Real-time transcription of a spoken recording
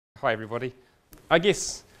Hi everybody. I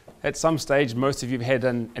guess at some stage most of you have had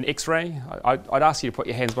an X-ray. I'd ask you to put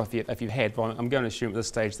your hands up if you've had, but I'm going to assume at this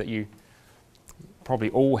stage that you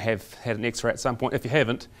probably all have had an X-ray at some point. If you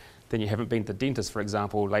haven't, then you haven't been to the dentist, for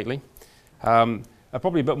example, lately.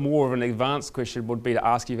 Probably a bit more of an advanced question would be to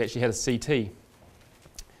ask you if you've actually had a CT.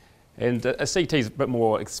 And a CT is a bit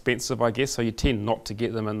more expensive, I guess, so you tend not to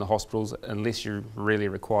get them in the hospitals unless you really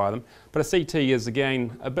require them. But a CT is,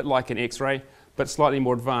 again, a bit like an X-ray, but slightly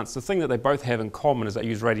more advanced. The thing that they both have in common is they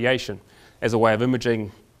use radiation as a way of imaging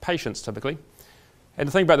patients, typically. And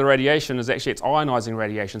the thing about the radiation is actually it's ionising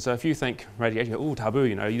radiation. So if you think radiation, oh, taboo,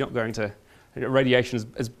 you know, you're not going to, radiation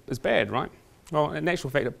is bad, right? Well, in actual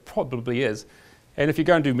fact, it probably is. And if you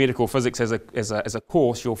go and do medical physics as a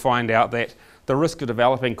course, you'll find out that the risk of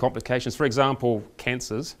developing complications, for example,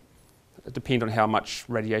 cancers, depend on how much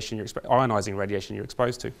radiation ionising radiation you're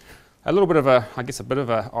exposed to. A little bit of a, I guess a bit of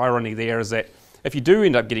a irony there is that if you do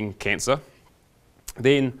end up getting cancer,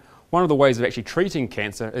 then one of the ways of actually treating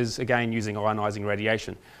cancer is again using ionising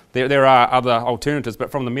radiation. There are other alternatives, but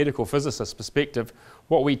from the medical physicist's perspective,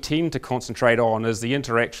 what we tend to concentrate on is the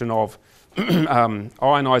interaction of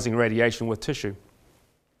ionising radiation with tissue.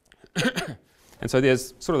 And so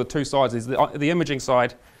there's sort of the two sides, there's the imaging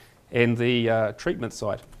side and the treatment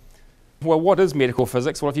side. Well, what is medical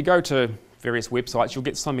physics? Well, if you go to various websites, you'll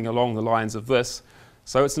get something along the lines of this.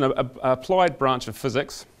 So it's an applied branch of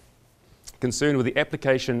physics concerned with the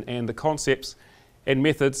application and the concepts and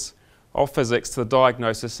methods of physics to the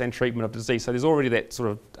diagnosis and treatment of disease. So there's already that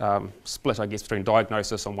sort of split, I guess, between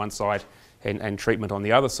diagnosis on one side and treatment on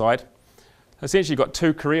the other side. Essentially, you've got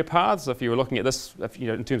two career paths. If you were looking at this,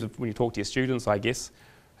 in terms of when you talk to your students, I guess,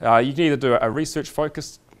 you can either do a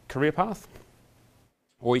research-focused career path,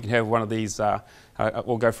 or you can have one of these, or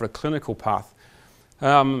go for a clinical path.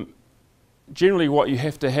 Generally, what you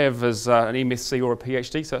have to have is an MSc or a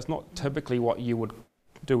PhD, so it's not typically what you would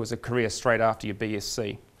do as a career straight after your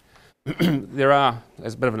BSc. There are,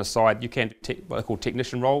 as a bit of an aside, you can do what they call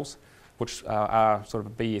technician roles, which are sort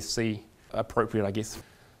of BSc appropriate, I guess.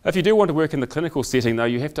 If you do want to work in the clinical setting, though,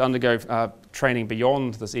 you have to undergo training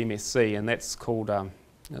beyond this MSc, and that's called,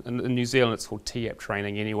 in New Zealand, it's called TAP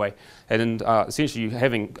training anyway. And essentially, you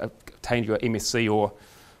having attained your MSc or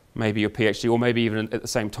maybe your PhD, or maybe even at the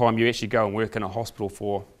same time, you actually go and work in a hospital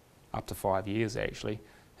for up to 5 years, actually.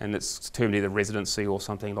 And it's termed either residency or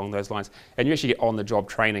something along those lines. And you actually get on-the-job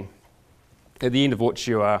training, at the end of which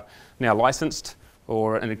you are now licensed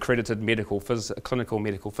or an accredited clinical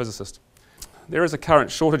medical physicist. There is a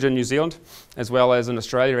current shortage in New Zealand, as well as in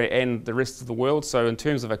Australia and the rest of the world. So in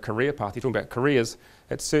terms of a career path, you're talking about careers,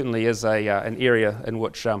 it certainly is an area in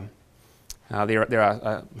which there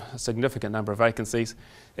are a significant number of vacancies.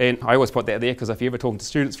 And I always put that there because if you're ever talking to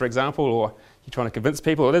students, for example, or you're trying to convince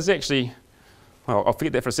people, it is actually, well, I'll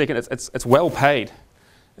forget that for a second, it's well paid.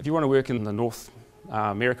 If you want to work in the North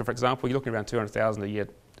America, for example, you're looking around $200,000 a year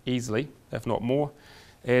easily, if not more.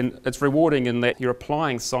 And it's rewarding in that you're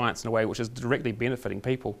applying science in a way which is directly benefiting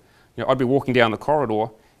people. You know, I'd be walking down the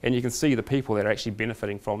corridor and you can see the people that are actually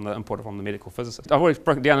benefiting from the input from the medical physicist. I've always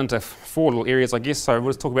broken it down into 4 little areas, I guess, so we'll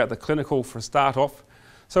just talk about the clinical for a start off.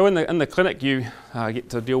 So in the clinic you get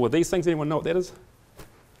to deal with these things. Anyone know what that is?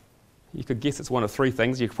 You could guess it's one of 3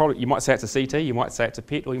 things. You might say it's a CT, you might say it's a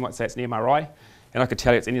PET, or you might say it's an MRI. And I could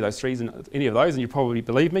tell you it's any of those 3 and you'd probably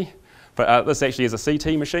believe me. But this actually is a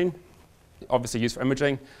CT machine. Obviously used for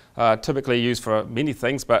imaging, typically used for many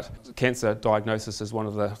things, but cancer diagnosis is one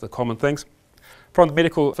of the common things. From the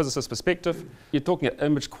medical physicist's perspective, you're talking at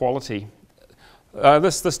image quality.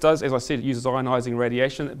 This does, as I said, it uses ionising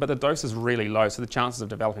radiation, but the dose is really low, so the chances of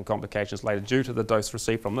developing complications later due to the dose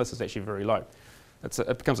received from this is actually very low.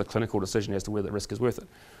 It becomes a clinical decision as to whether the risk is worth it.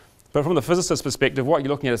 But from the physicist's perspective, what you're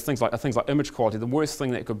looking at is things like image quality. The worst thing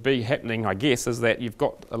that could be happening, I guess, is that you've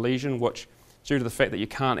got a lesion which, due to the fact that you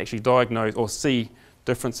can't actually diagnose or see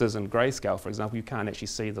differences in grayscale, for example, you can't actually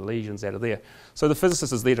see the lesions out of there. So the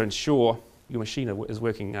physicist is there to ensure your machine is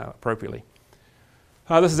working appropriately.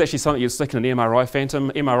 This is actually something you'd stick in an MRI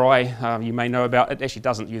phantom. MRI, you may know about, it actually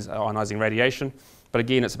doesn't use ionising radiation, but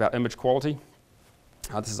again, it's about image quality.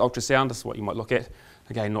 This is ultrasound, this is what you might look at.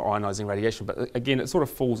 Again, not ionising radiation, but again, it sort of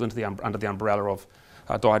falls into under the umbrella of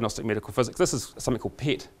diagnostic medical physics. This is something called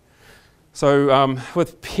PET. So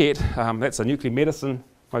with PET, that's a nuclear medicine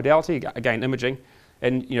modality, again imaging,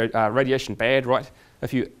 and radiation bad, right?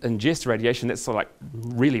 If you ingest radiation, that's sort of like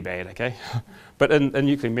really bad, okay? But in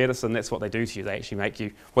nuclear medicine, that's what they do to you. They actually make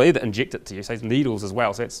you, well, either inject it to you, so it's needles as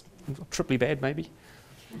well, so it's triply bad maybe.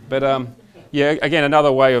 But yeah, again,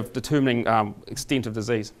 another way of determining extent of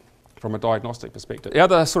disease. from a diagnostic perspective. The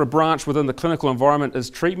other sort of branch within the clinical environment is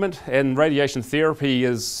treatment, and radiation therapy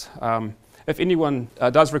is, if anyone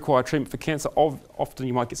does require treatment for cancer, often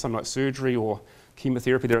you might get something like surgery or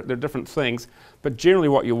chemotherapy. There are different things, but generally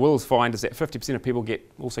what you will find is that 50% of people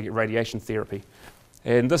also get radiation therapy.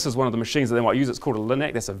 And this is one of the machines that they might use. It's called a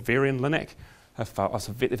Linac. That's a Varian Linac. If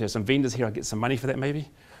there's some vendors here, I'll get some money for that maybe.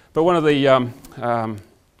 But one of the,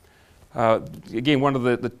 again, one of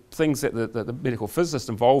the things that the medical physicist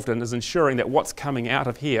involved in is ensuring that what's coming out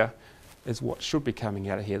of here is what should be coming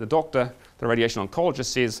out of here. The doctor, the radiation oncologist,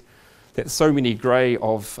 says that so many gray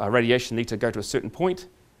of radiation need to go to a certain point.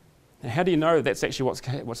 Now, how do you know that's actually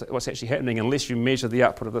what's actually happening unless you measure the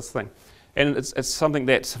output of this thing? And it's something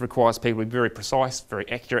that requires people to be very precise, very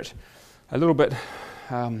accurate, a little bit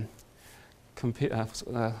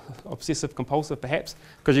obsessive compulsive perhaps,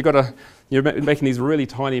 because you're making these really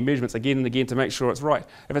tiny measurements again and again to make sure it's right.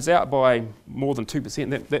 If it's out by more than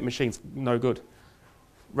 2%, that machine's no good.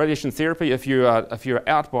 Radiation therapy, if you're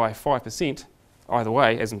out by 5%, either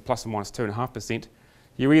way, as in plus or minus 2.5%,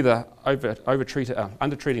 you're either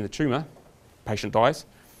under-treating the tumour, patient dies,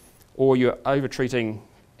 or you're over-treating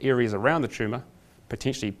areas around the tumour,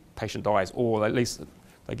 potentially patient dies, or at least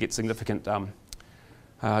they get significant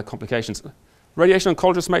complications. Radiation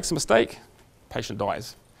oncologist makes a mistake, patient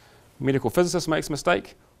dies. Medical physicist makes a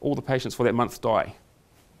mistake, all the patients for that month die,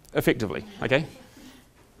 effectively, okay?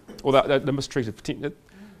 Or they're mistreated.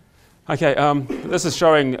 Okay, this is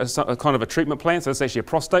showing a kind of a treatment plan, so this is actually a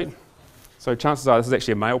prostate. So chances are this is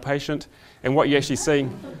actually a male patient, and what you're actually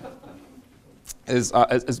seeing is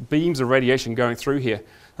beams of radiation going through here.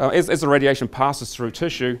 As the radiation passes through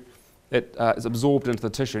tissue, it is absorbed into the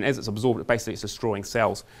tissue, and as it's absorbed, basically it's destroying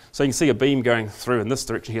cells. So you can see a beam going through in this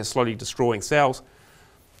direction here, slowly destroying cells.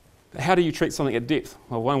 How do you treat something at depth?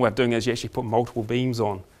 Well, one way of doing it is you actually put multiple beams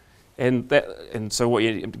on, and so what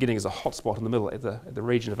you're getting is a hot spot in the middle at the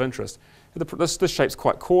region of interest. This shape's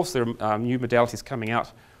quite coarse. There are new modalities coming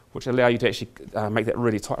out which allow you to actually make that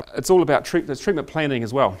really tight. It's all about treatment planning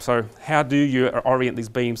as well. So how do you orient these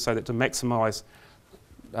beams so that to maximise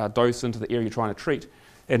dose into the area you're trying to treat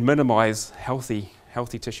and minimise healthy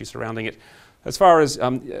tissue surrounding it. As far as,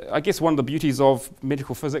 I guess one of the beauties of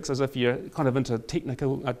medical physics is if you're kind of into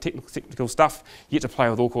technical stuff, you get to play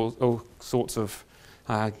with all sorts of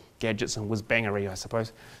gadgets and whiz-bangery, I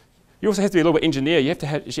suppose. You also have to be a little bit engineer. You have to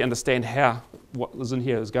actually understand how what is in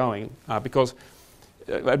here is going, because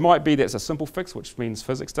it might be that it's a simple fix, which means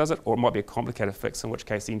physics does it, or it might be a complicated fix, in which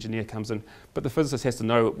case the engineer comes in. But the physicist has to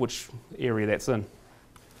know which area that's in.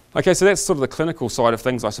 Okay, so that's sort of the clinical side of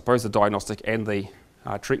things, I suppose, the diagnostic and the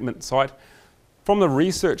treatment side. From the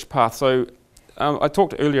research path, so I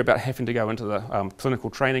talked earlier about having to go into the clinical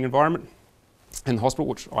training environment in the hospital,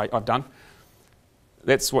 which I've done.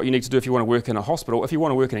 That's what you need to do if you want to work in a hospital. If you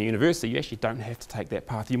want to work in a university, you actually don't have to take that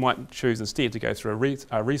path. You might choose instead to go through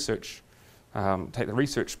take the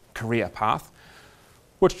research career path,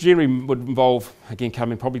 which generally would involve, again,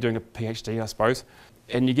 probably doing a PhD, I suppose.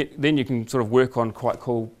 And then you can sort of work on quite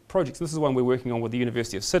cool projects. This is one we're working on with the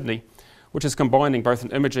University of Sydney, which is combining both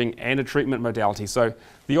an imaging and a treatment modality. So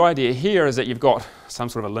the idea here is that you've got some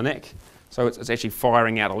sort of a Linac. So it's actually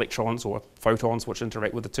firing out electrons or photons which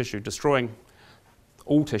interact with the tissue, destroying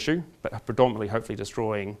all tissue, but predominantly, hopefully,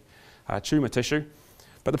 destroying tumour tissue.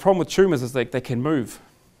 But the problem with tumours is they can move.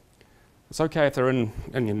 It's okay if they're in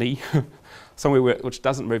your knee, somewhere which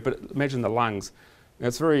doesn't move, but imagine the lungs. Now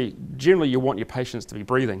it's generally you want your patients to be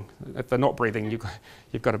breathing. If they're not breathing,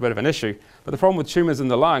 you've got a bit of an issue. But the problem with tumours in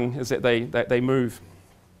the lung is that they move.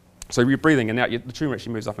 So you're breathing and now the tumour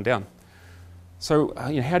actually moves up and down. So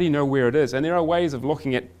how do you know where it is? And there are ways of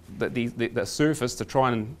looking at the surface to try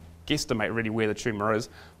and guesstimate really where the tumour is.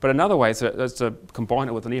 But another way is to combine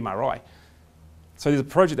it with an MRI. So there's a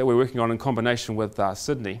project that we're working on in combination with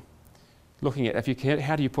Sydney, looking at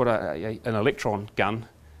how do you put an electron gun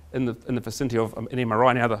in the vicinity of an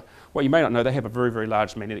MRI. Now, what you may not know, they have a very, very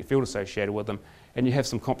large magnetic field associated with them, and you have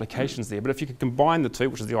some complications there. But if you can combine the two,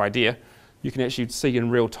 which is the idea, you can actually see in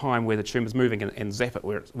real time where the tumour's moving and zap it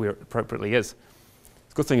where it appropriately is.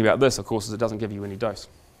 The good thing about this, of course, is it doesn't give you any dose.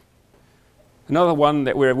 Another one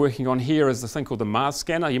that we're working on here is this thing called the Marsh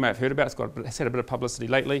scanner. You may have heard about it. It's had a bit of publicity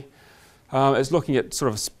lately. It's looking at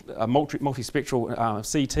sort of a multispectral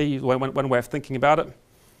CT, one way of thinking about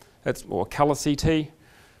it. Or colour CT.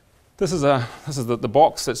 This is the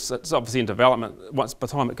box. It's obviously in development. By the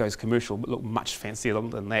time it goes commercial, it will look much fancier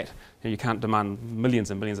than that. You can't demand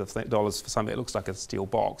millions and millions of dollars for something that looks like a steel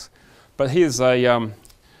box. But here's an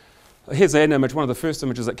image. One of the first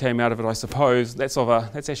images that came out of it, I suppose. That's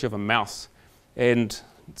actually of a mouse, and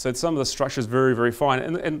so some of the structure is very, very fine.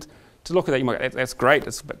 And to look at that, you might go, that's great,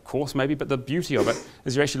 it's a bit coarse maybe, but the beauty of it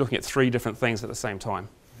is you're actually looking at 3 different things at the same time.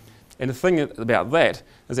 And the thing about that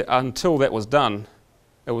is that until that was done,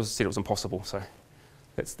 it was said it was impossible. So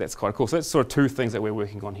that's quite cool. So that's sort of 2 things that we're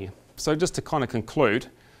working on here. So just to kind of conclude,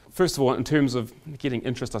 first of all, in terms of getting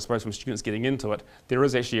interest, I suppose, from students getting into it, there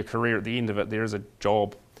is actually a career at the end of it. There is a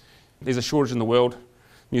job. There's a shortage in the world.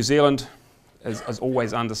 New Zealand is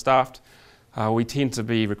always understaffed. We tend to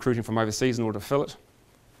be recruiting from overseas in order to fill it.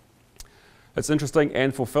 It's interesting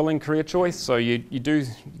and fulfilling career choice. So you do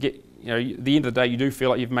get, at the end of the day, you do feel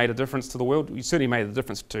like you've made a difference to the world. You certainly made a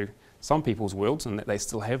difference to some people's worlds, and that they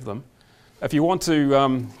still have them. If you want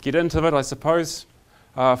to get into it, I suppose,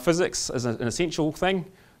 physics is an essential thing.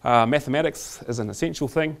 Mathematics is an essential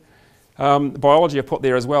thing. Biology I put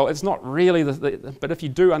there as well. It's not really, but if you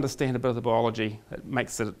do understand a bit of the biology, it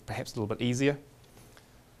makes it perhaps a little bit easier.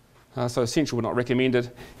 So essential but not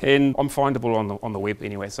recommended. And I'm findable on the web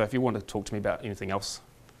anyway, so if you want to talk to me about anything else,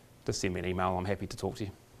 just send me an email. I'm happy to talk to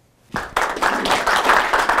you.